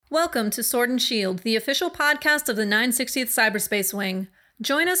Welcome to Sword and Shield, the official podcast of the 960th Cyberspace Wing.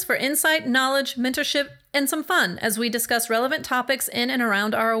 Join us for insight, knowledge, mentorship, and some fun as we discuss relevant topics in and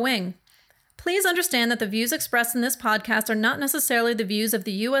around our wing. Please understand that the views expressed in this podcast are not necessarily the views of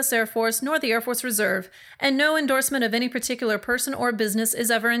the U.S. Air Force nor the Air Force Reserve, and no endorsement of any particular person or business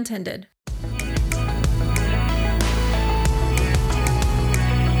is ever intended.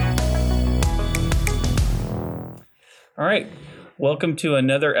 All right. Welcome to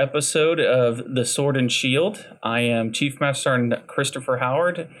another episode of the Sword and Shield. I am Chief Master Sergeant Christopher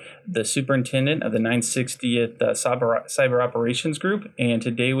Howard, the Superintendent of the 960th Cyber Operations Group. And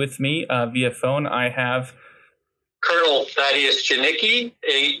today with me via phone, I have Colonel Thaddeus Janicki,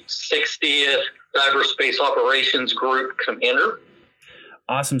 860th Cyberspace Operations Group Commander.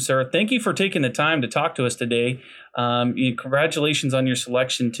 Awesome, sir. Thank you for taking the time to talk to us today. Congratulations on your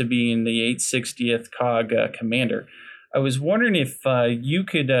selection to being the 860th COG Commander. I was wondering if you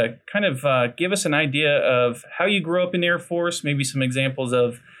could give us an idea of how you grew up in the Air Force, maybe some examples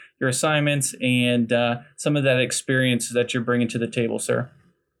of your assignments and some of that experience that you're bringing to the table, sir.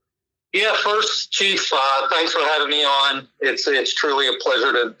 Yeah, first, Chief, thanks for having me on. It's truly a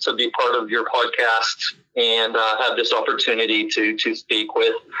pleasure to be part of your podcast and have this opportunity to speak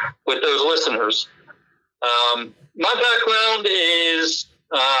with those listeners. My background is,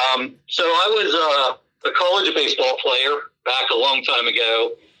 so I was a college baseball player back a long time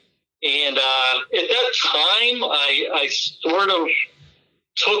ago. And at that time, I sort of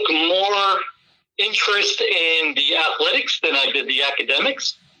took more interest in the athletics than I did the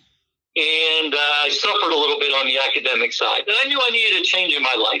academics. And I suffered a little bit on the academic side. And I knew I needed a change in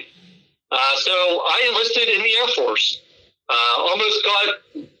my life. So I enlisted in the Air Force. Almost got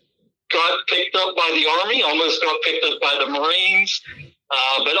picked up by the Army, almost got picked up by the Marines.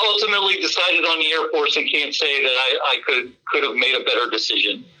 But ultimately decided on the Air Force and can't say that I could have made a better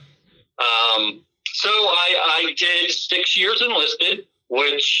decision. So I did 6 years enlisted,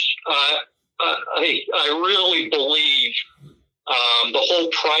 which I really believe the whole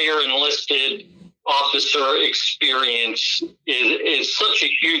prior enlisted officer experience is such a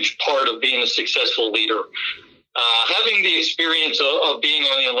huge part of being a successful leader. Having the experience of being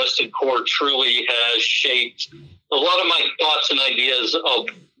on the enlisted corps truly has shaped a lot of my thoughts and ideas of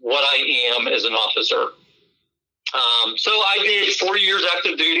what I am as an officer. So I did 4 years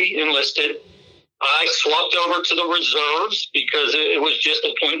active duty, enlisted. I swapped over to the reserves because it was just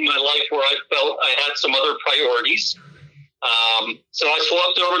a point in my life where I felt I had some other priorities. So I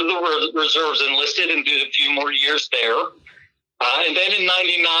swapped over to the reserves, enlisted, and did a few more years there. And then in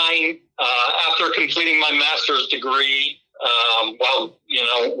 99, after completing my master's degree, while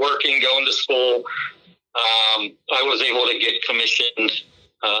working, going to school, I was able to get commissioned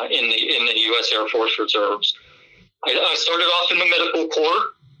in the U.S. Air Force Reserves. I started off in the medical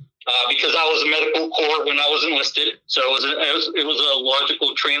corps because I was a medical corps when I was enlisted, so it was a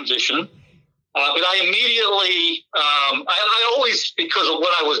logical transition. But I immediately, I always, because of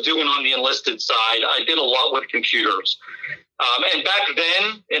what I was doing on the enlisted side, I did a lot with computers. And back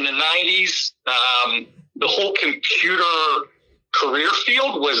then, in the 90s, the whole computer career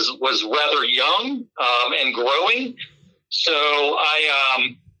field was rather young and growing. So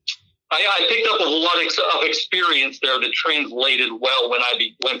I picked up a lot of experience there that translated well when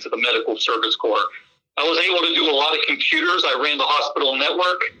I went to the Medical Service Corps. I was able to do a lot of computers. I ran the hospital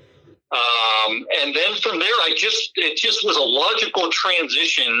network. And then from there, it just was a logical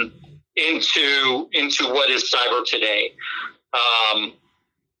transition into what is cyber today. On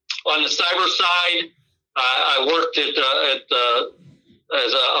the cyber side, I worked as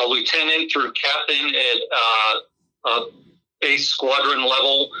a lieutenant through captain at base squadron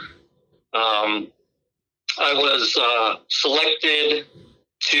level. I was selected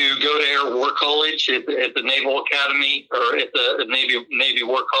to go to Air War College at the Naval Academy, or at the Navy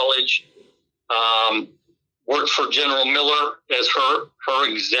War College. Worked for General Miller as her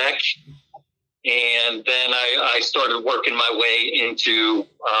exec. And then I started working my way into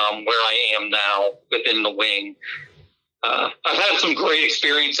where I am now within the wing. I've had some great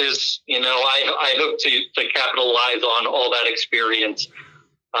experiences. I hope to capitalize on all that experience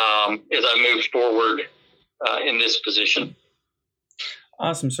as I move forward in this position.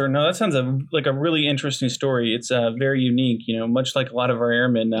 Awesome, sir. No, that sounds like a really interesting story. It's very unique. Much like a lot of our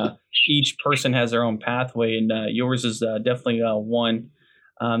airmen, each person has their own pathway, and yours is definitely one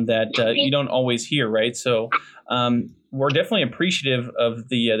that you don't always hear, right? So we're definitely appreciative of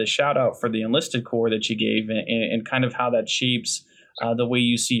the shout out for the enlisted corps that you gave, and kind of how that shapes the way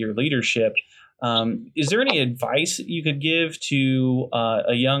you see your leadership. Is there any advice you could give to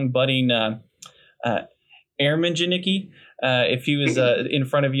a young budding airman, Janicki, if he was in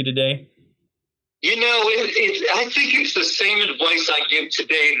front of you today? I think it's the same advice I give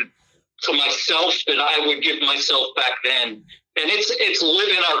today to myself that I would give myself back then. And it's live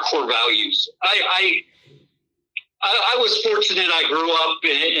in our core values. I was fortunate. I grew up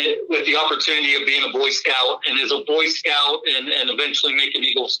with the opportunity of being a Boy Scout, and as a Boy Scout and eventually make an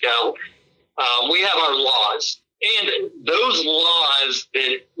Eagle Scout, we have our laws. And those laws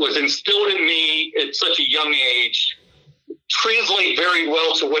that was instilled in me at such a young age translate very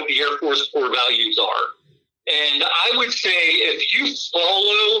well to what the Air Force core values are. And I would say if you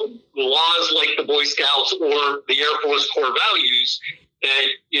follow laws like the Boy Scouts or the Air Force core values, that,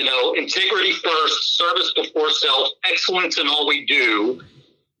 integrity first, service before self, excellence in all we do,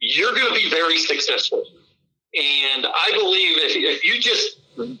 you're going to be very successful. And I believe if you just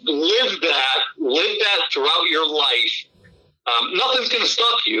live that throughout your life, nothing's going to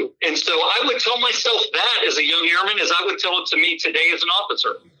stop you. And so I would tell myself that as a young airman, as I would tell it to me today as an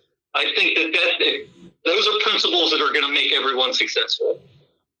officer. I think that those are principles that are going to make everyone successful.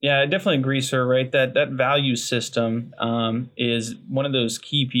 Yeah, I definitely agree, sir. Right, that value system is one of those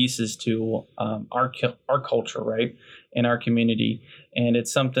key pieces to our culture, right, in our community, and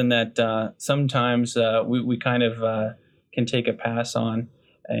it's something that sometimes we kind of can take a pass on.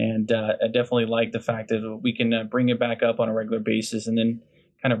 And I definitely like the fact that we can bring it back up on a regular basis and then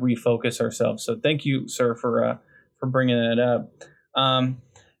kind of refocus ourselves. So thank you, sir, for bringing that up.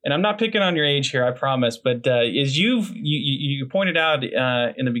 And I'm not picking on your age here, I promise. But as you pointed out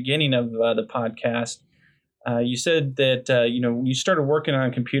in the beginning of the podcast, you said that you started working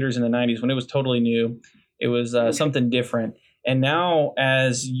on computers in the 90s when it was totally new. It was something different. And now,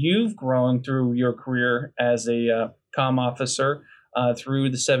 as you've grown through your career as a comm officer, through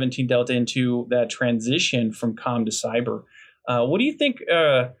the 17 Delta into that transition from comm to cyber, what do you think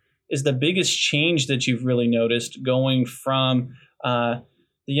is the biggest change that you've really noticed going from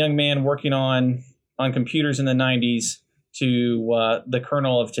the young man working on computers in the 90s to the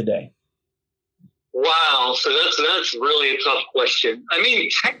colonel of today? Wow, so that's really a tough question. I mean,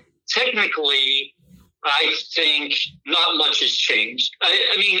 technically, I think not much has changed.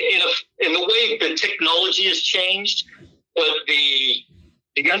 I mean, in the way the technology has changed, but the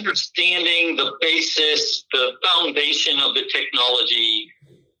understanding, the basis, the foundation of the technology,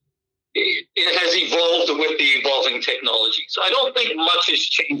 it has evolved with the evolving technology. So I don't think much has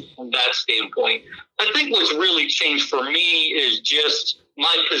changed from that standpoint. I think what's really changed for me is just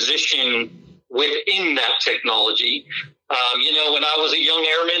my position within that technology. When I was a young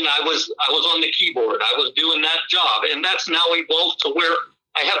airman, I was on the keyboard. I was doing that job, and that's now evolved to where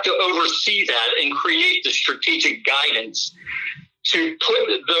I have to oversee that and create the strategic guidance to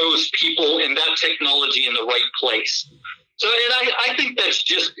put those people in that technology in the right place. So, and I think that's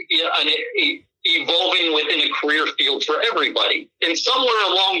just evolving within a career field for everybody. And somewhere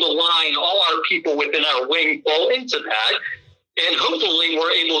along the line, all our people within our wing fall into that. And hopefully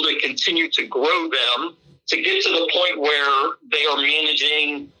we're able to continue to grow them to get to the point where they are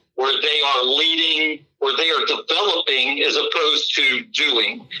managing, where they are leading, where they are developing as opposed to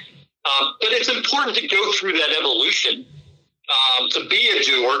doing. But it's important to go through that evolution, to be a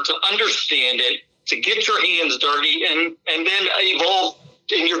doer, to understand it, to get your hands dirty, and then evolve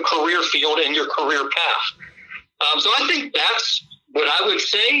in your career field and your career path. So I think that's what I would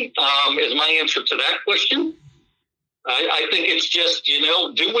say is my answer to that question. I think it's just,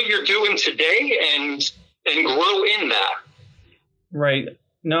 do what you're doing today and grow in that. Right.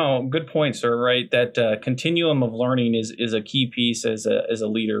 No, good point, sir. Right. That continuum of learning is a key piece as a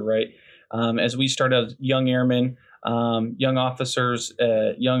leader, right? As we start as young airmen, young officers,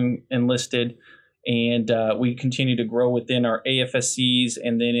 young enlisted, and we continue to grow within our AFSCs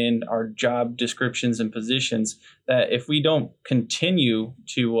and then in our job descriptions and positions, that if we don't continue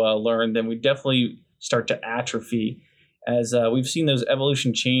to learn, then we definitely start to atrophy. As we've seen those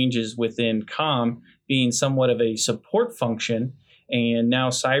evolution changes within comm being somewhat of a support function, and now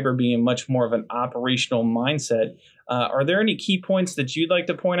cyber being much more of an operational mindset. Are there any key points that you'd like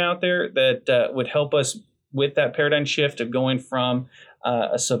to point out there that would help us with that paradigm shift of going from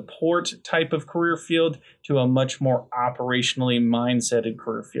a support type of career field to a much more operationally mindseted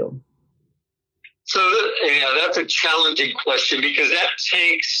career field? So that's a challenging question, because that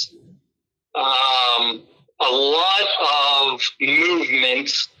takes a lot of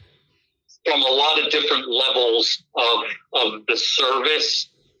movement from a lot of different levels of the service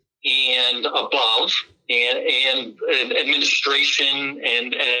and above, and administration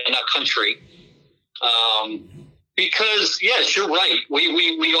and a country. Because yes, you're right. We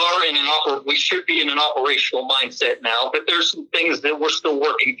are we should be in an operational mindset now, but there's some things that we're still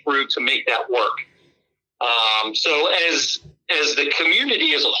working through to make that work. So as the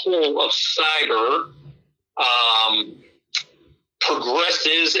community as a whole of cyber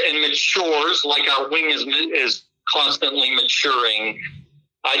progresses and matures, like our wing is constantly maturing,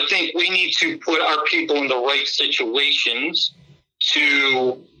 I think we need to put our people in the right situations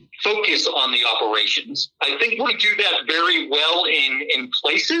to focus on the operations. I think we do that very well in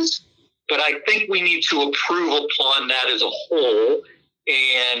places, but I think we need to improve upon that as a whole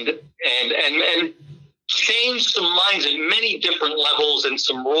and change some minds at many different levels and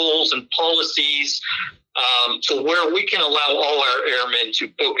some rules and policies to where we can allow all our airmen to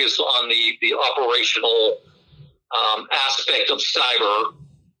focus on the operational aspect of cyber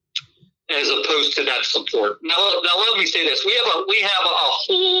as opposed to that support. Now let me say this: we have a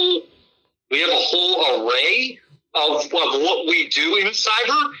whole array of what we do in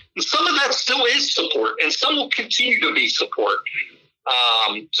cyber, and some of that still is support, and some will continue to be support.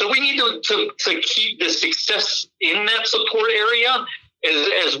 So we need to keep the success in that support area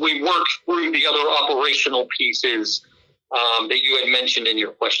as we work through the other operational pieces that you had mentioned in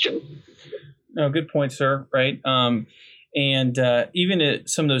your question. No, good point, sir. Right. And even at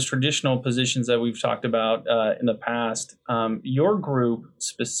some of those traditional positions that we've talked about in the past, your group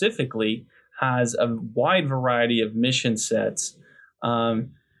specifically has a wide variety of mission sets.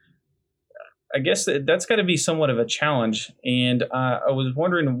 I guess that's got to be somewhat of a challenge. And I was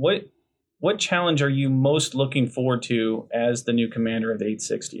wondering, what challenge are you most looking forward to as the new commander of the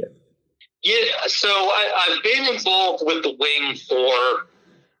 860th? Yeah, so I've been involved with the wing for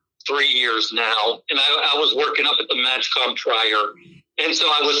 3 years now, and I was working up at the MAJCOM prior, and so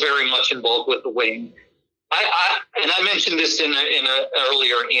I was very much involved with the wing. I mentioned this in an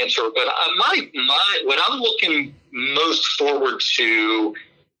earlier answer, but what I'm looking most forward to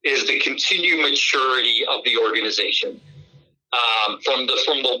is the continued maturity of the organization. From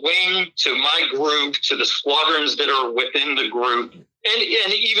the wing to my group to the squadrons that are within the group, and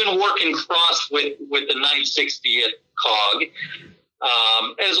even working cross with the 960th COG.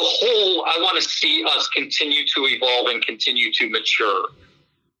 As a whole, I want to see us continue to evolve and continue to mature.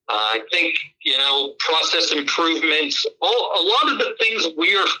 I think, process improvements, a lot of the things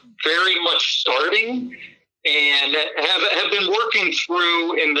we are very much starting and have been working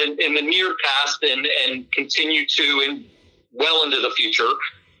through in the near past and continue to well into the future.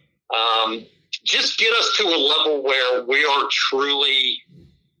 Just get us to a level where we are truly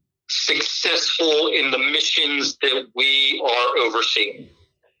successful in the missions that we are overseeing.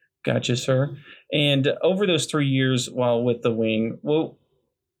 Gotcha, sir. And over those 3 years while with the wing,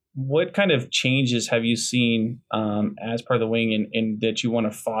 what kind of changes have you seen as part of the wing and that you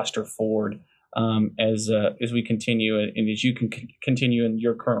want to foster forward as we continue and as you can continue in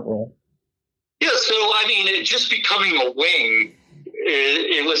your current role? Yeah, so just becoming a wing,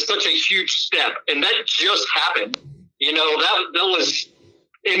 it was such a huge step, and that just happened. That was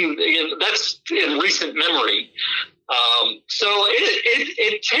that's in recent memory. So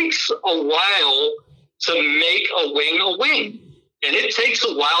it takes a while to make a wing, and it takes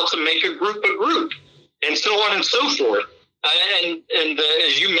a while to make a group, and so on and so forth. And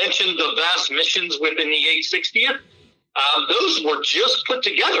as you mentioned, the vast missions within the 860th. Those were just put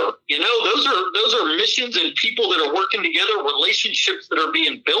together. Those are missions and people that are working together, relationships that are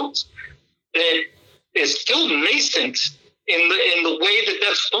being built that is still nascent in the way that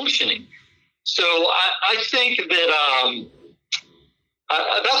that's functioning. So I think that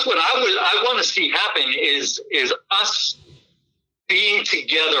that's what I want to see happen is us being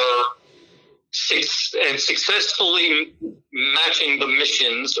together and successfully matching the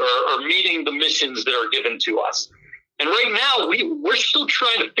missions or meeting the missions that are given to us. And right now, we're still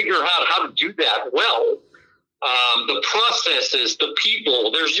trying to figure out how to do that well. The processes, the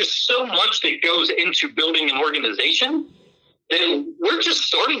people, there's just so much that goes into building an organization. And we're just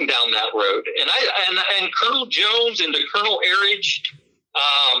starting down that road. And Colonel Jones and the Colonel Airage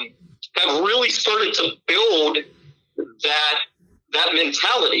have really started to build that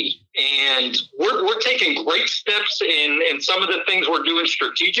mentality. And we're taking great steps in some of the things we're doing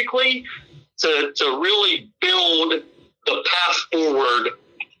strategically to really build the path forward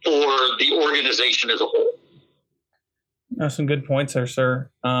for the organization as a whole. Some good points there, sir.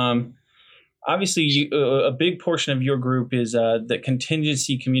 Obviously, a big portion of your group is the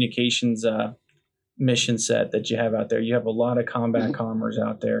contingency communications mission set that you have out there. You have a lot of combat commers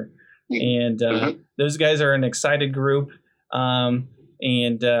out there, and those guys are an excited group.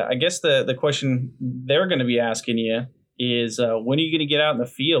 And I guess the question they're going to be asking you is, when are you going to get out in the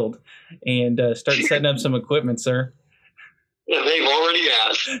field and start setting up some equipment, sir? Yeah, they've already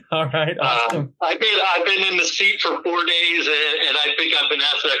asked. All right, awesome. I've been in the seat for 4 days, and I think I've been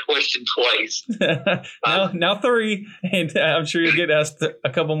asked that question twice. now 3, and I'm sure you'll get asked a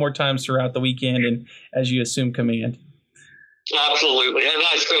couple more times throughout the weekend and as you assume command. Absolutely, and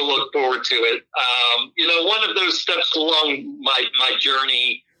I still look forward to it. One of those steps along my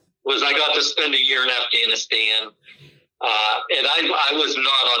journey was I got to spend a year in Afghanistan, and I was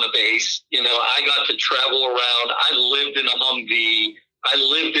not on a base. I got to travel around. I lived in a Humvee. I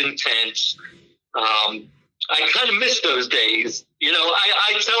lived in tents. I kind of miss those days.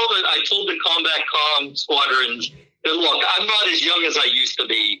 I told the Combat Comm squadrons that, look, I'm not as young as I used to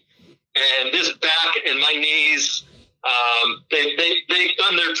be, and this back and my knees, they've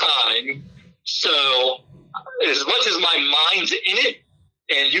done their time. So as much as my mind's in it,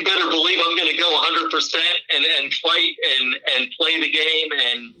 and you better believe I'm going to go 100% and fight and play the game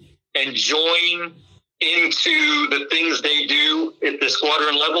and join into the things they do at the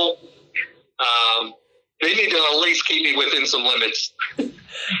squadron level. They need to at least keep me within some limits.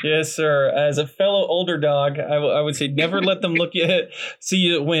 Yes, sir. As a fellow older dog, I would say never let them see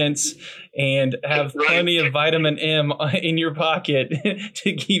you wince, and have plenty of vitamin M in your pocket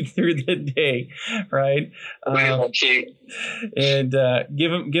to keep through the day, right? And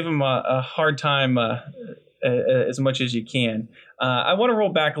give them a hard time as much as you can. I want to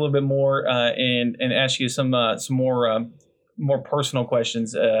roll back a little bit more and ask you some more personal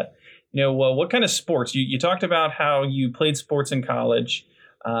questions. What kind of sports? You talked about how you played sports in college.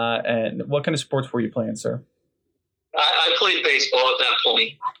 And what kind of sports were you playing, sir? I played baseball at that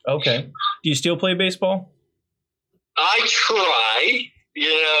point. Okay. Do you still play baseball? I try.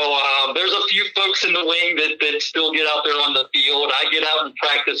 There's a few folks in the wing that still get out there on the field. I get out and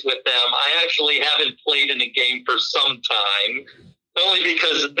practice with them. I actually haven't played in a game for some time, only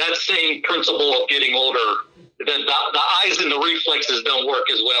because that same principle of getting older, the eyes and the reflexes don't work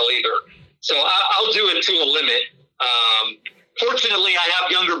as well either. So I'll do it to a limit. Fortunately, I have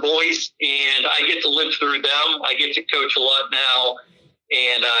younger boys, and I get to live through them. I get to coach a lot now,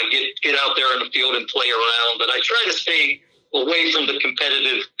 and get out there in the field and play around. But I try to stay away from the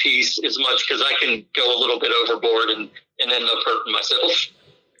competitive piece as much, because I can go a little bit overboard and end up hurting myself.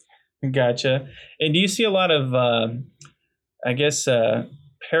 Gotcha. And do you see a lot of,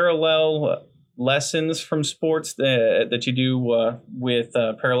 parallel lessons from sports that you do with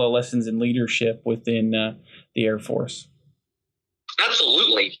parallel lessons in leadership within the Air Force?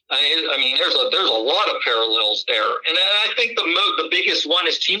 Absolutely. I mean, there's a lot of parallels there, and I think the biggest one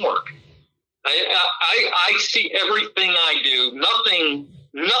is teamwork. I see everything I do. Nothing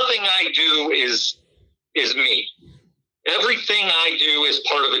I do is me. Everything I do is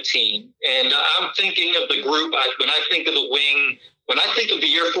part of a team, and I'm thinking of the group. When I think of the wing, when I think of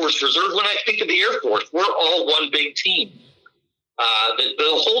the Air Force Reserve, when I think of the Air Force, we're all one big team. The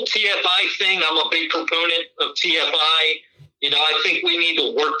whole TFI thing, I'm a big proponent of TFI. I think we need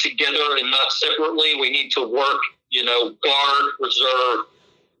to work together and not separately. We need to work, Guard, Reserve,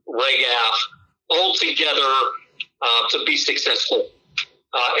 REGAF, all together to be successful.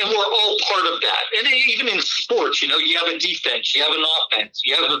 And we're all part of that. And even in sports, you have a defense, you have an offense,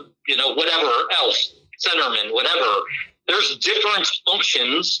 you have, whatever else, centerman, whatever. There's different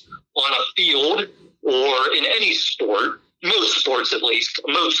functions on a field or in any sport, most sports at least,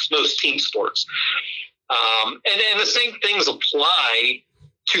 most team sports. And the same things apply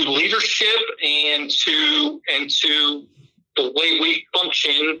to leadership and to the way we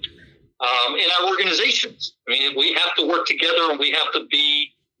function in our organizations. I mean, we have to work together, and we have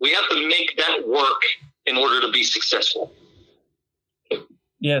to make that work in order to be successful.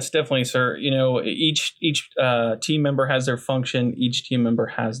 Yes, definitely, sir. Each team member has their function. Each team member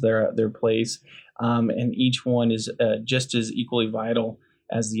has their place, and each one is just as equally vital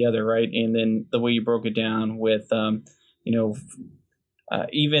as the other, right? And then the way you broke it down with,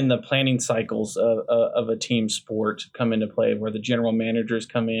 even the planning cycles of a team sport come into play, where the general managers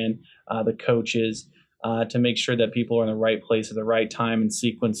come in, the coaches, to make sure that people are in the right place at the right time and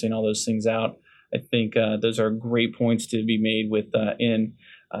sequencing all those things out. I think those are great points to be made with in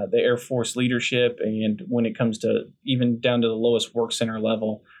the Air Force leadership, and when it comes to even down to the lowest work center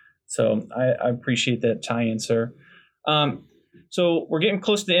level. So I appreciate that tie-in, sir. So we're getting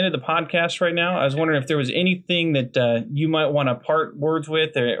close to the end of the podcast right now. I was wondering if there was anything that you might want to part words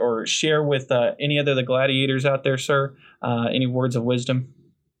with or share with any other of the gladiators out there, sir. Any words of wisdom?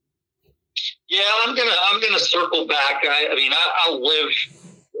 Yeah, I'm gonna circle back. I'll live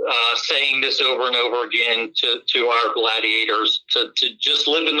saying this over and over again to our gladiators to just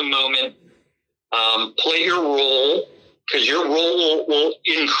live in the moment, play your role, because your role will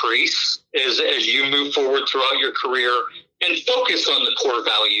increase as you move forward throughout your career. and focus on the core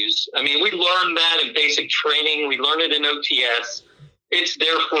values. I mean, we learned that in basic training. We learn it in OTS. It's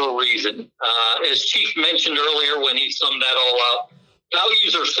there for a reason. As Chief mentioned earlier when he summed that all up,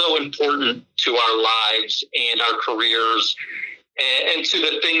 values are so important to our lives and our careers and to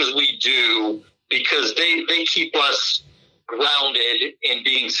the things we do, because they keep us grounded in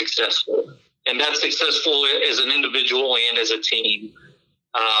being successful. And that's successful as an individual and as a team.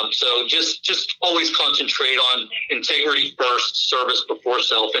 So just always concentrate on integrity first, service before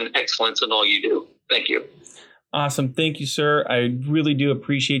self, and excellence in all you do. Thank you. Awesome. Thank you, sir. I really do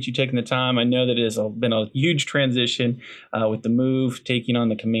appreciate you taking the time. I know that it has been a huge transition with the move, taking on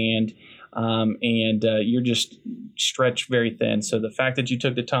the command, and you're just stretched very thin. So the fact that you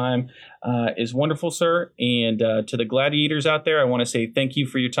took the time is wonderful, sir. And to the gladiators out there, I want to say thank you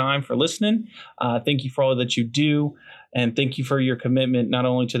for your time, for listening. Thank you for all that you do. And thank you for your commitment, not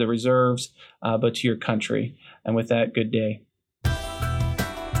only to the reserves, but to your country. And with that, good day.